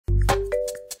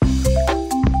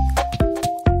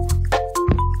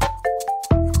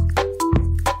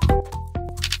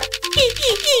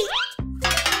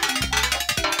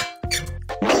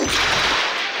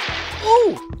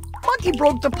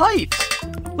broke the pipes.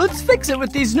 Let's fix it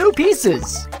with these new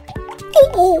pieces.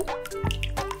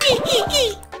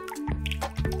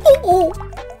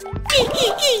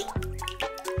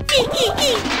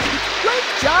 Great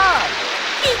job!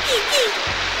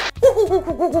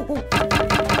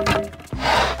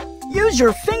 Use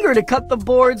your finger to cut the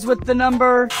boards with the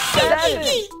number 7.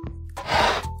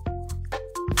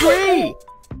 3,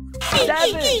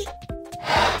 7,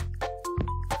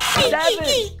 7.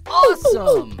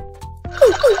 Awesome!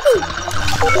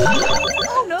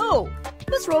 Oh no!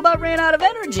 This robot ran out of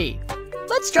energy.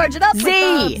 Let's charge it up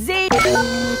with Z.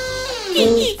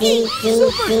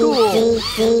 Super cool!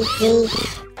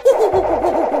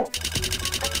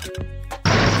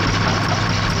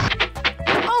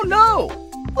 Oh no!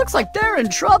 Looks like they're in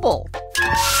trouble.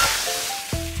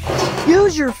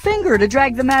 Use your finger to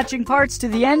drag the matching parts to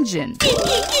the engine. You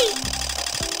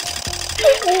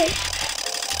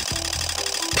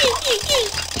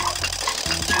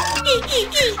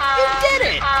did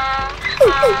it!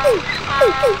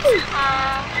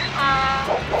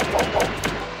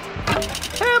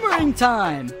 Hammering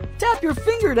time! Tap your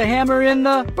finger to hammer in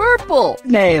the purple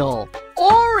nail.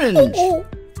 Orange.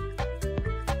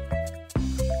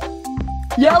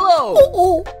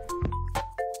 Yellow.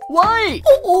 White.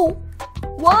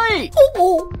 White.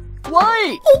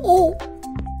 White.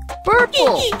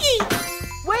 Purple.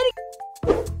 Wait.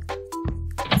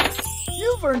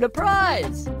 You've earned a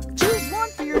prize. Choose one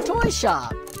for your toy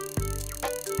shop.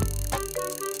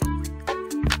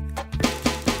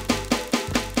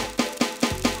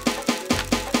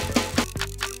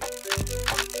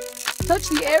 Touch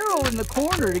the arrow in the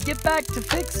corner to get back to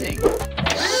fixing.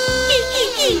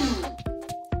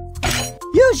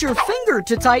 Use your finger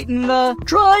to tighten the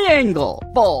triangle,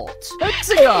 bolt,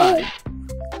 hexagon,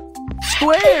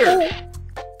 square,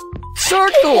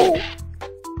 circle,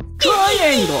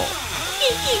 triangle.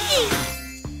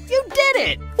 You did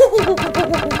it!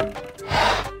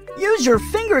 Use your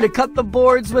finger to cut the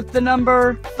boards with the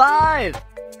number 5.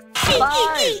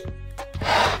 5.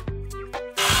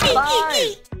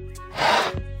 5.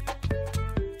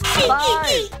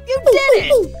 5. You did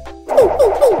it!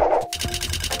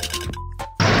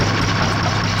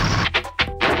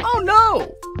 Oh no!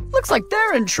 Looks like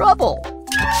they're in trouble.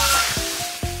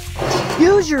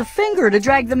 Use your finger to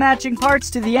drag the matching parts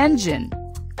to the engine.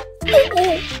 You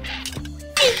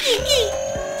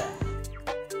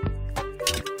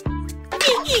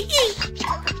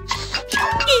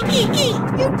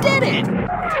did it!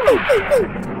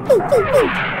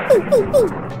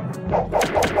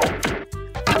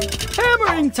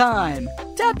 Hammering time!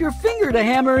 Tap your finger to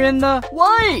hammer in the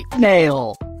white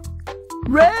nail.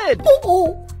 Red.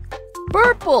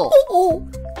 Purple.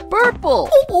 Purple.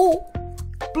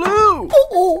 Blue.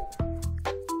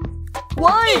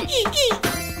 White.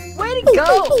 Way to go!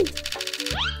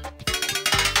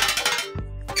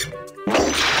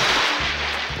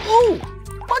 Ooh!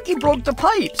 Monkey broke the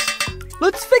pipes.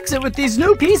 Let's fix it with these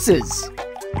new pieces.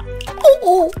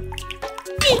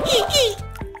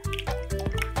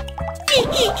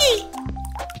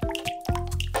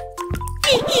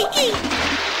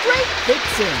 Great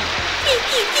fixing!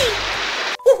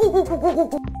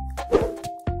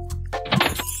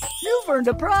 You've earned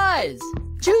a prize.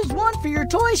 Choose one for your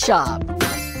toy shop.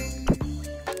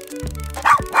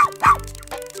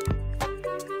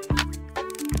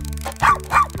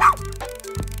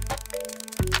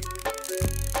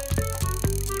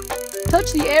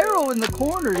 Touch the arrow in the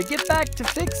corner to get back to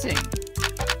fixing.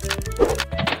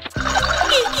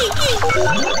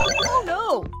 Oh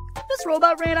no! This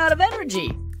robot ran out of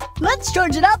energy. Let's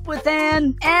charge it up with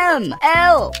an M,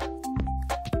 L,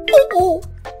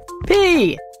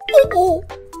 P,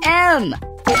 M.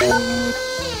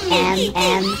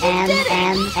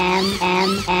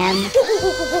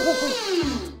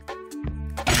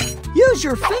 Use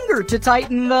your finger to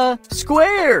tighten the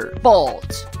square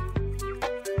bolt.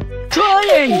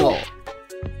 Triangle.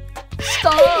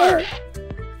 Star.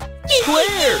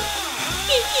 Square.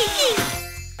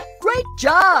 Great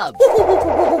job!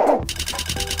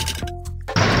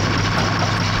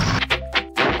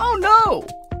 Oh no!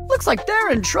 Looks like they're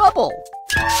in trouble.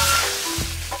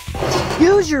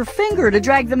 Use your finger to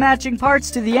drag the matching parts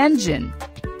to the engine.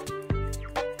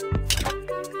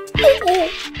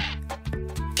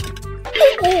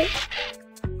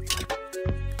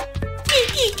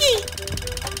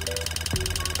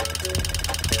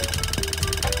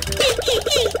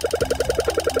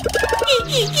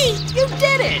 You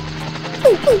did it!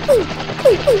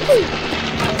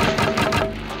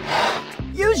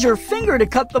 Use your finger to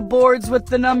cut the boards with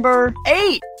the number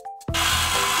 8.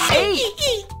 8.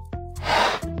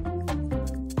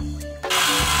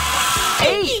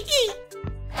 8.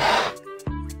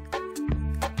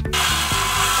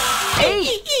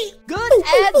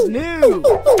 That's new!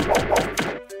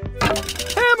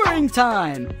 Hammering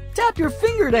time! Tap your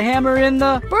finger to hammer in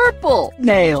the purple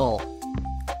nail.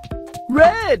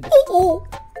 Red! Purple!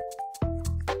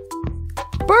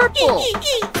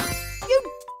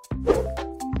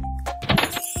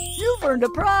 You've earned a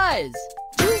prize!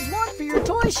 Choose one for your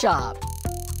toy shop.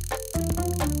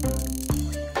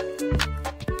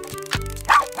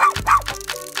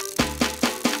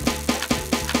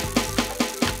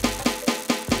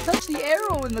 Touch the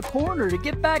arrow in the corner to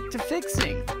get back to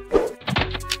fixing.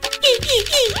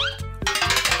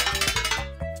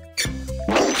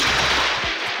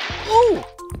 Oh!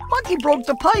 Monkey broke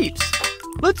the pipes!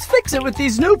 Let's fix it with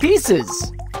these new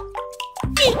pieces!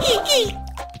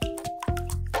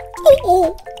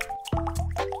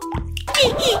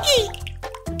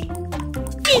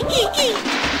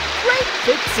 Great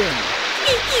fixing!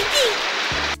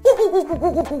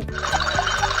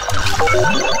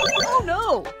 Oh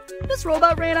no! This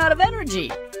robot ran out of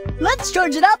energy! Let's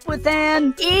charge it up with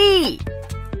an E!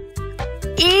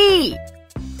 E!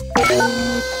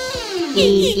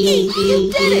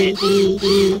 You did it!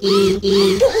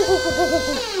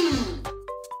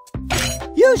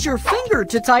 Use your finger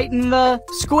to tighten the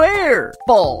square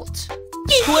bolt.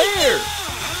 Square!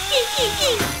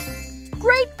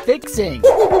 Great fixing!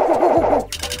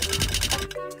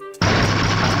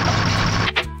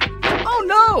 Oh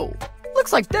no!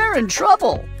 Looks like they're in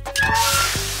trouble.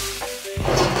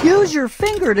 Use your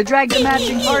finger to drag the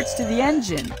matching parts to the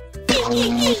engine.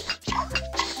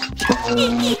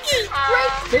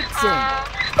 Great fixing!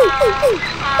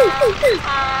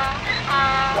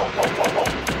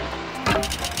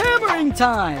 Hammering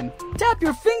time! Tap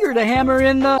your finger to hammer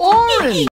in the orange